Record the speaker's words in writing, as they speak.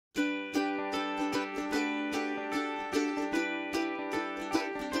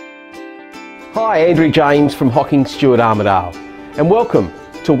Hi, Andrew James from Hocking Stewart Armadale, and welcome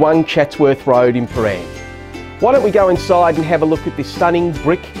to 1 Chatsworth Road in Prahran. Why don't we go inside and have a look at this stunning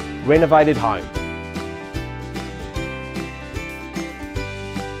brick renovated home.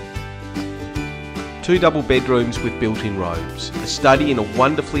 Two double bedrooms with built-in robes, a study and a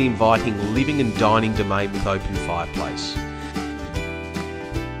wonderfully inviting living and dining domain with open fireplace.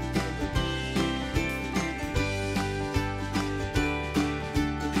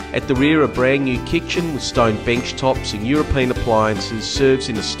 At the rear, a brand new kitchen with stone bench tops and European appliances serves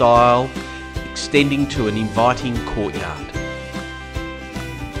in a style extending to an inviting courtyard.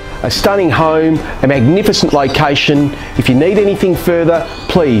 A stunning home, a magnificent location. If you need anything further,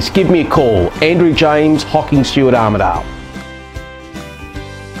 please give me a call. Andrew James, Hocking Stewart Armadale.